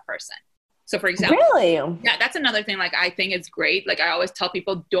want from that person. So for example, really? Yeah, that's another thing. Like, I think it's great. Like I always tell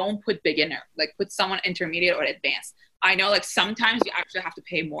people, don't put beginner, like put someone intermediate or advanced. I know like sometimes you actually have to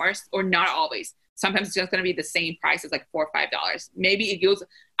pay more or not always. Sometimes it's just going to be the same price as like $4 or $5. Maybe it goes,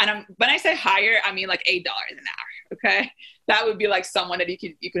 and when I say higher, I mean like $8 an hour Okay. That would be like someone that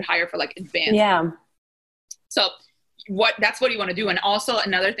you could hire for like advanced. Yeah. So that's what you want to do. And also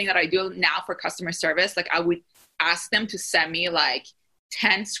another thing that I do now for customer service, like I would ask them to send me like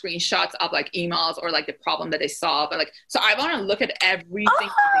 10 screenshots of like emails or like the problem that they solve. Or like, so I want to look at everything.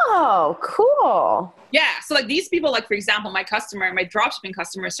 Oh, cool. Yeah. So like these people, like for example, my dropshipping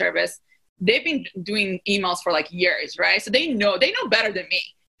customer service, they've been doing emails for like years, right? So they know better than me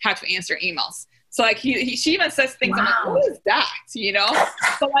how to answer emails. So like she even says things, wow. I'm like, what is that? You know?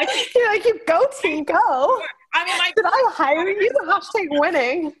 So like, you're like, you go team, go. I mean, did I hire you?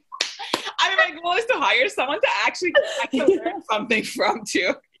 #winning. I mean, my goal is to hire someone to actually learn something from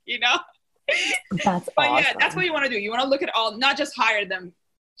too, you know? That's but awesome. Yeah, that's what you want to do. You want to look at all, not just hire them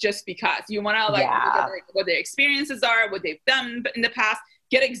just because. You want to like look at what their experiences are, what they've done in the past,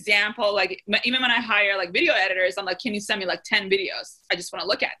 get example. Like even when I hire like video editors, I'm like, can you send me like 10 videos? I just want to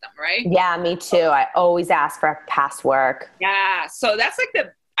look at them, right? Yeah, me too. I always ask for past work. Yeah. So that's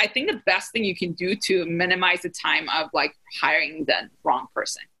like I think the best thing you can do to minimize the time of like hiring the wrong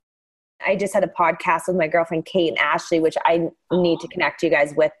person. I just had a podcast with my girlfriend, Kate and Ashley, which I need to connect you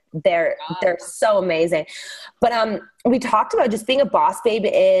guys with. They're so amazing. But we talked about just being a boss babe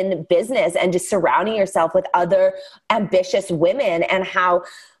in business and just surrounding yourself with other ambitious women, and how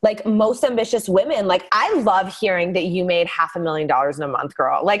like most ambitious women, like I love hearing that you made $500,000 in a month,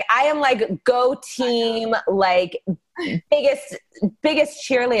 girl. Like I am like go team, like biggest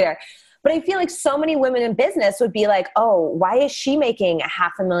cheerleader. But I feel like so many women in business would be like, oh, why is she making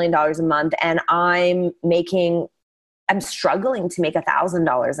 $500,000 a month and I'm struggling to make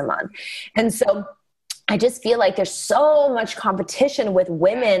 $1,000 a month? And so I just feel like there's so much competition with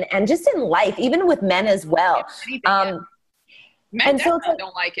women and just in life, even with men as well. Men definitely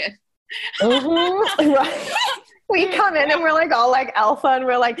don't like it. Mm-hmm, right. We come in and we're like all like alpha and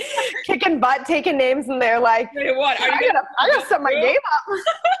we're like kicking butt, taking names, and they're like, hey, what? I gotta set my game up.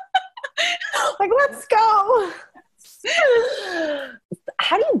 Like, let's go.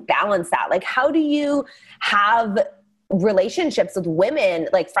 How do you balance that? Like, how do you have relationships with women,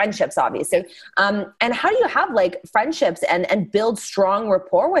 like friendships, obviously. And how do you have like friendships and build strong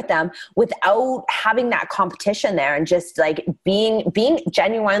rapport with them without having that competition there, and just like being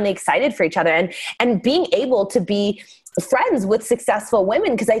genuinely excited for each other and being able to be friends with successful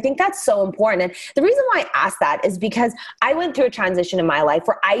women? Because I think that's so important. And the reason why I ask that is because I went through a transition in my life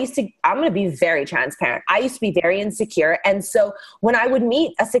where I'm going to be very transparent. I used to be very insecure. And so when I would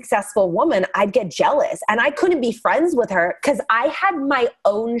meet a successful woman, I'd get jealous and I couldn't be friends with her because I had my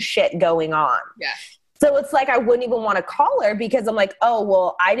own shit going on. Yeah. So it's like I wouldn't even want to call her because I'm like, oh,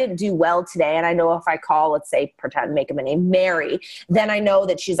 well, I didn't do well today. And I know if I call, let's say, pretend, make up a name, Mary, then I know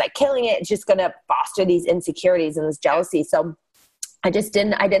that she's like killing it. It's just going to foster these insecurities and this jealousy. So I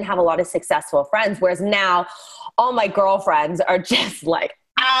didn't have a lot of successful friends. Whereas now all my girlfriends are just like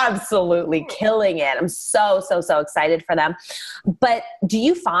absolutely killing it. I'm so excited for them. But do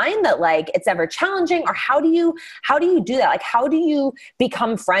you find that like it's ever challenging, or how do you do that? Like, how do you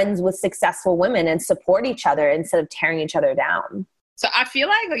become friends with successful women and support each other instead of tearing each other down? So I feel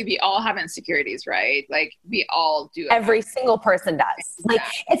like we all have insecurities, right? Like we all do. Every single person does. Like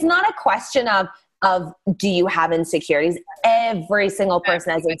it's not a question of do you have insecurities? Every single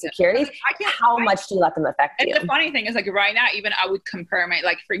person has insecurities. How much do you let them affect you? And the funny thing is, like right now, even I would compare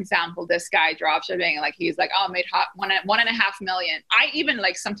like, for example, this guy dropshipping, like he's like, oh, I made $1.5 million. I even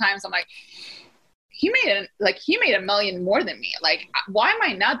like, sometimes I'm like, he made $1 million more than me. Like, why am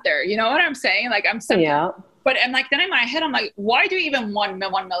I not there? You know what I'm saying? Like yeah. But and like then in my head, I'm like, why do you even want 1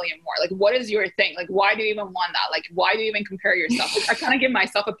 million more? Like, what is your thing? Like, why do you even want that? Like, why do you even compare yourself? Like, I kind of give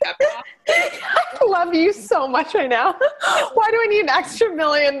myself a pep talk. I love you so much right now. Why do I need an extra $1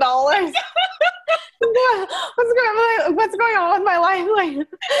 million? What's going on with my life? Like,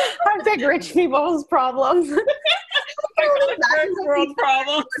 I take rich people's problems. World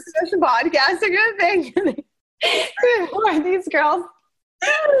problems. This podcast, a good thing. Who are these girls?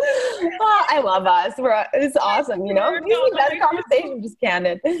 Oh, I love us. It's awesome, you know? These are the best conversations, just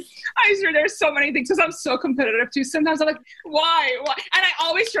candid. I swear there's so many things, because I'm so competitive too. Sometimes I'm like, why? And I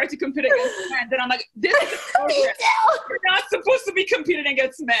always try to compete against men. Then I'm like, this is you're not supposed to be competing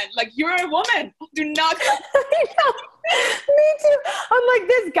against men. Like, you're a woman. Do not. Me too. I'm like,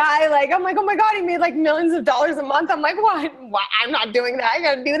 this guy, like, I'm like, oh my God, he made like millions of dollars a month. I'm like, what? I'm not doing that. I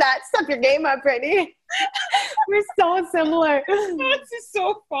gotta do that. Step your game up, Brittany. We're so similar. This is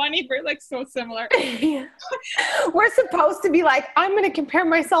so funny. We're like so similar. We're supposed to be like, I'm going to compare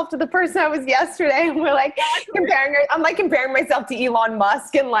myself to the person I was yesterday. And we're like I'm like comparing myself to Elon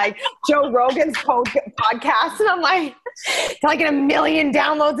Musk and like Joe Rogan's podcast. And I'm like, it's like a million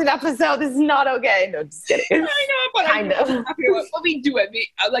downloads an episode. This is not okay. No, just kidding. I know, but kind of. What we do it,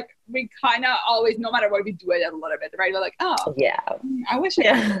 we kind of always, no matter what, we do it a little bit, right? We're like, oh, yeah, I wish I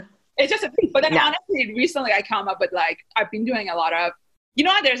could. It's just a thing. But then honestly, recently I come up with like, I've been doing a lot of,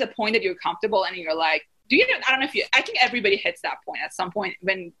 there's a point that you're comfortable and you're like, I don't know if I think everybody hits that point at some point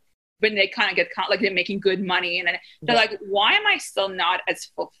when they kind of get like they're making good money and then they're like, why am I still not as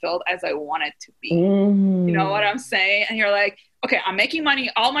fulfilled as I want it to be? You know what I'm saying? And you're like, okay, I'm making money.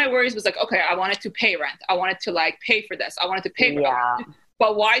 All my worries was like, okay, I wanted to pay rent. I wanted to like pay for this. I wanted to pay for that.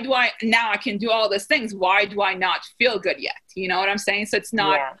 But why do now I can do all these things. Why do I not feel good yet? You know what I'm saying? So it's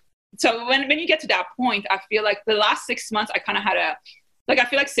not, so when you get to that point, I feel like the last 6 months, I kind of had I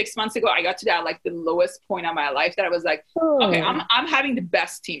feel like 6 months ago, I got to that, like the lowest point of my life that I was like, okay, I'm having the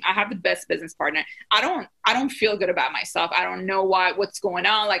best team. I have the best business partner. I don't feel good about myself. I don't know what's going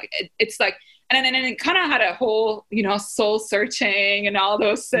on. Like, it's like, and then it kind of had a whole, soul searching and all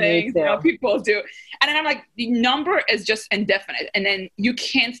those things, people do. And then I'm like, the number is just indefinite. And then you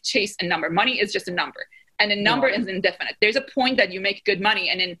can't chase a number. Money is just a number. And the number is indefinite. There's a point that you make good money.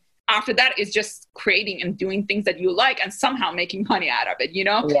 And then after that is just creating and doing things that you like and somehow making money out of it,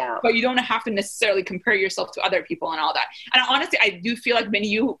 Yeah. But you don't have to necessarily compare yourself to other people and all that. And honestly, I do feel like when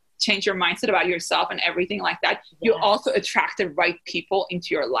you change your mindset about yourself and everything like that, you also attract the right people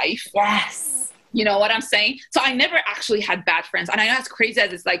into your life. Yes. You know what I'm saying? So I never actually had bad friends. And I know as crazy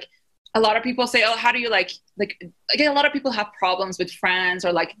as it's like, a lot of people say, oh, how do you like a lot of people have problems with friends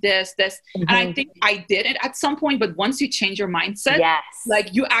or like this. And I think I did it at some point, but once you change your mindset,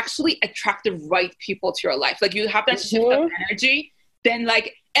 like you actually attract the right people to your life. Like you have that shift of energy, then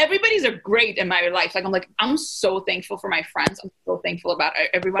like everybody's are great in my life. Like I'm so thankful for my friends. I'm so thankful about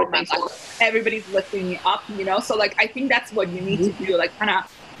everyone in my life. Everybody's lifting me up, So like, I think that's what you need to do. Like kind of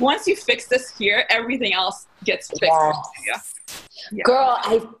once you fix this here, everything else gets fixed. Yeah. Girl,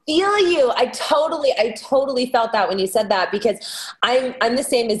 I feel you. I totally felt that when you said that because I'm the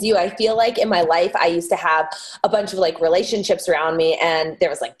same as you. I feel like in my life, I used to have a bunch of like relationships around me and there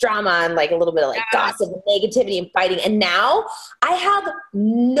was like drama and like a little bit of like gossip and negativity and fighting. And now I have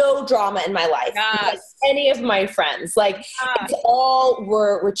no drama in my life. Like any of my friends, like it's all,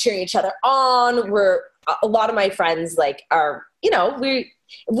 we're cheering each other on. A lot of my friends like are,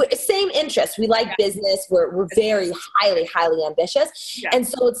 we're same interests. We like business. We're very highly ambitious. Yeah. And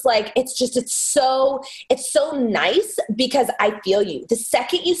so it's like, it's so nice because I feel you. The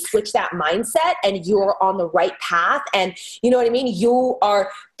second you switch that mindset and you're on the right path and you know what I mean? You are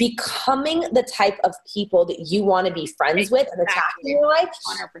becoming the type of people that you want to be friends with and attracting in your life.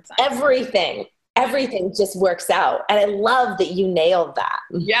 100%. Everything just works out. And I love that you nailed that.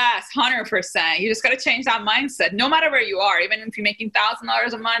 Yes, 100%. You just got to change that mindset no matter where you are, even if you're making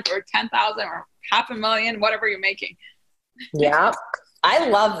 $1,000 a month or 10,000 or $500,000, whatever you're making. Yeah. I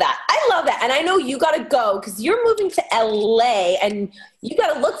love that. And I know you got to go because you're moving to LA and you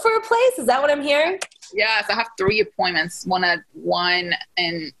got to look for a place. Is that what I'm hearing? Yes, I have 3 appointments, one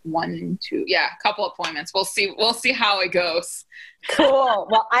and 2. Yeah, a couple appointments. We'll see how it goes. Cool.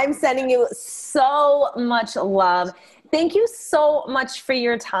 Well, I'm sending you so much love. Thank you so much for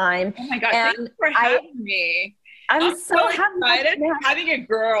your time. Oh my God, thank you for having me. I'm so excited having a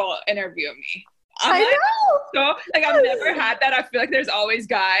girl interview me. I know. I've never had that. I feel like there's always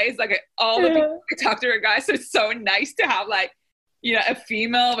guys. Like all the people I talk to are guys. So it's so nice to have like, a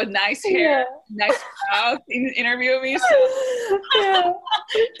female with nice hair, nice mouth interview me. So.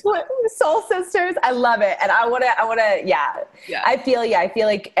 Soul sisters. I love it. And I want to, I feel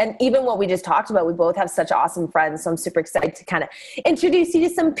like, and even what we just talked about, we both have such awesome friends. So I'm super excited to kind of introduce you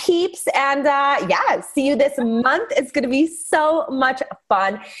to some peeps and see you this month. It's going to be so much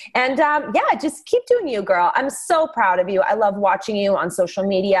fun. And just keep doing you, girl. I'm so proud of you. I love watching you on social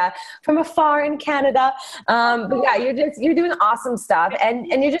media from afar in Canada. You're doing awesome stuff and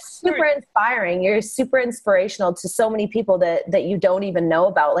you're just super inspiring. You're super inspirational to so many people that you don't even know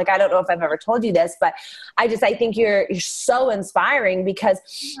about. Like, I don't know if I've ever told you this, but I think you're so inspiring because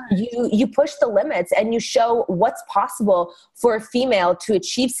you push the limits and you show what's possible for a female to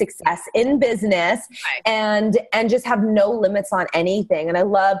achieve success in business and just have no limits on anything. And I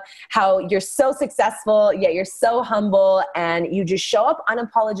love how you're so successful, yet you're so humble and you just show up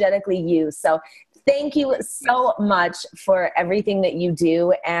unapologetically you. So thank you so much for everything that you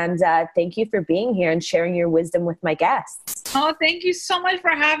do. And thank you for being here and sharing your wisdom with my guests. Oh, thank you so much for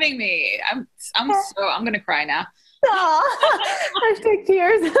having me. I'm going to cry now. Hashtag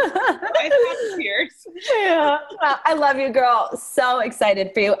tears. I have tears. Yeah. Well, I love you, girl. So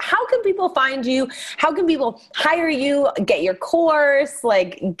excited for you. How can people find you? How can people hire you, get your course?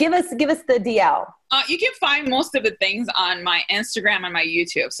 Like, give us the DL. You can find most of the things on my Instagram and my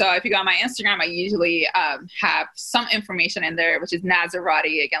YouTube. So if you go on my Instagram, I usually have some information in there, which is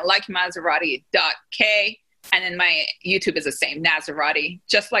Nazeratie, again, like Nazeratie.k. And then my YouTube is the same, Nazeratie,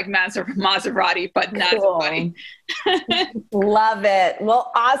 just like Maserati, but Nazeratie. Love it.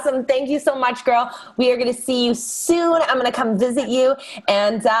 Well, awesome. Thank you so much, girl. We are going to see you soon. I'm going to come visit you,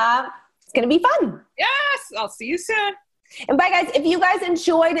 and it's going to be fun. Yes, I'll see you soon. And bye, guys. If you guys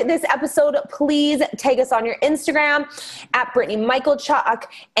enjoyed this episode, please tag us on your Instagram at Brittany Michalchuk,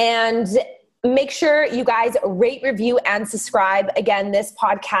 and make sure you guys rate, review, and subscribe. Again, this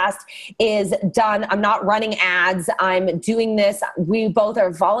podcast is done. I'm not running ads. I'm doing this. We both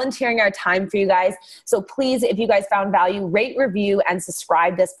are volunteering our time for you guys. So please, if you guys found value, rate, review, and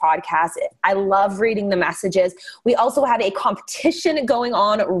subscribe this podcast. I love reading the messages. We also have a competition going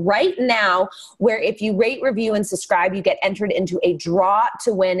on right now where if you rate, review, and subscribe, you get entered into a draw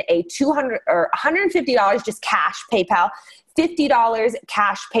to win a $200 or $150 just cash PayPal, $50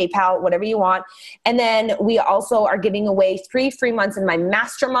 cash PayPal, whatever you want. And then we also are giving away 3 free months in my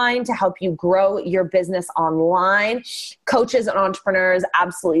mastermind to help you grow your business online. Coaches and entrepreneurs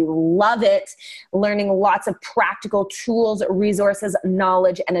absolutely love it. Learning lots of practical tools, resources,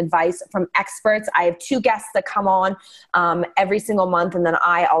 knowledge, and advice from experts. I have 2 guests that come on every single month. And then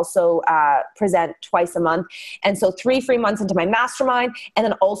I also present twice a month. And so 3 free months into my mastermind, and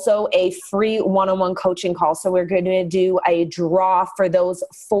then also a free one-on-one coaching call. So we're going to do a draw for those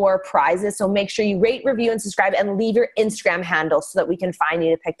 4 prizes. So make sure you rate, review, and subscribe, and leave your Instagram handle so that we can find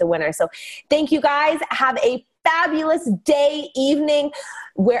you to pick the winner. So thank you guys. Have a fabulous day, evening,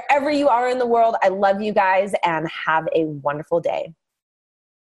 wherever you are in the world. I love you guys, and have a wonderful day.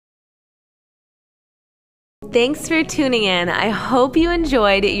 Thanks for tuning in. I hope you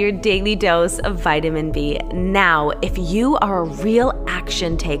enjoyed your daily dose of vitamin B. Now, if you are a real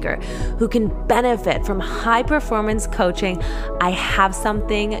action taker who can benefit from high performance coaching, I have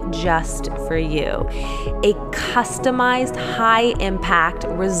something just for you. A customized, high impact,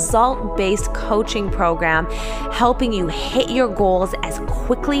 result based coaching program helping you hit your goals as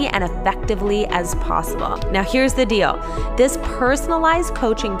quickly and effectively as possible. Now, here's the deal. This personalized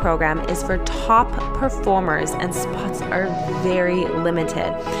coaching program is for top performers, and spots are very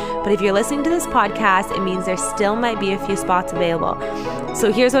limited. But if you're listening to this podcast, it means there still might be a few spots available.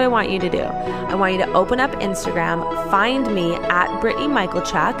 So here's what I want you to do. I want you to open up Instagram, find me at Brittany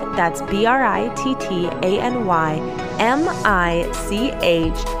Michalchuk. That's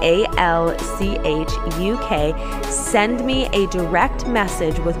BrittyMichalchuk. Send me a direct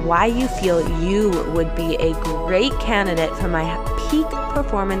message with why you feel you would be a great candidate for my peak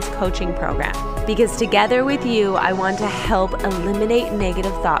performance coaching program. Because together with you, I want to help eliminate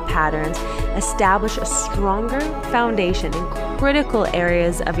negative thought patterns, establish a stronger foundation in critical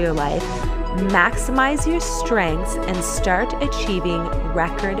areas of your life, maximize your strengths, and start achieving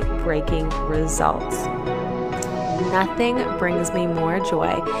record-breaking results. Nothing brings me more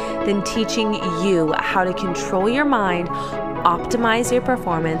joy than teaching you how to control your mind, optimize your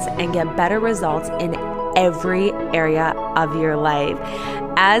performance, and get better results in every area of your life.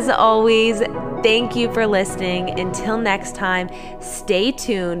 As always, thank you for listening. Until next time, stay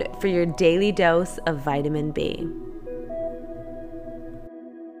tuned for your daily dose of vitamin B.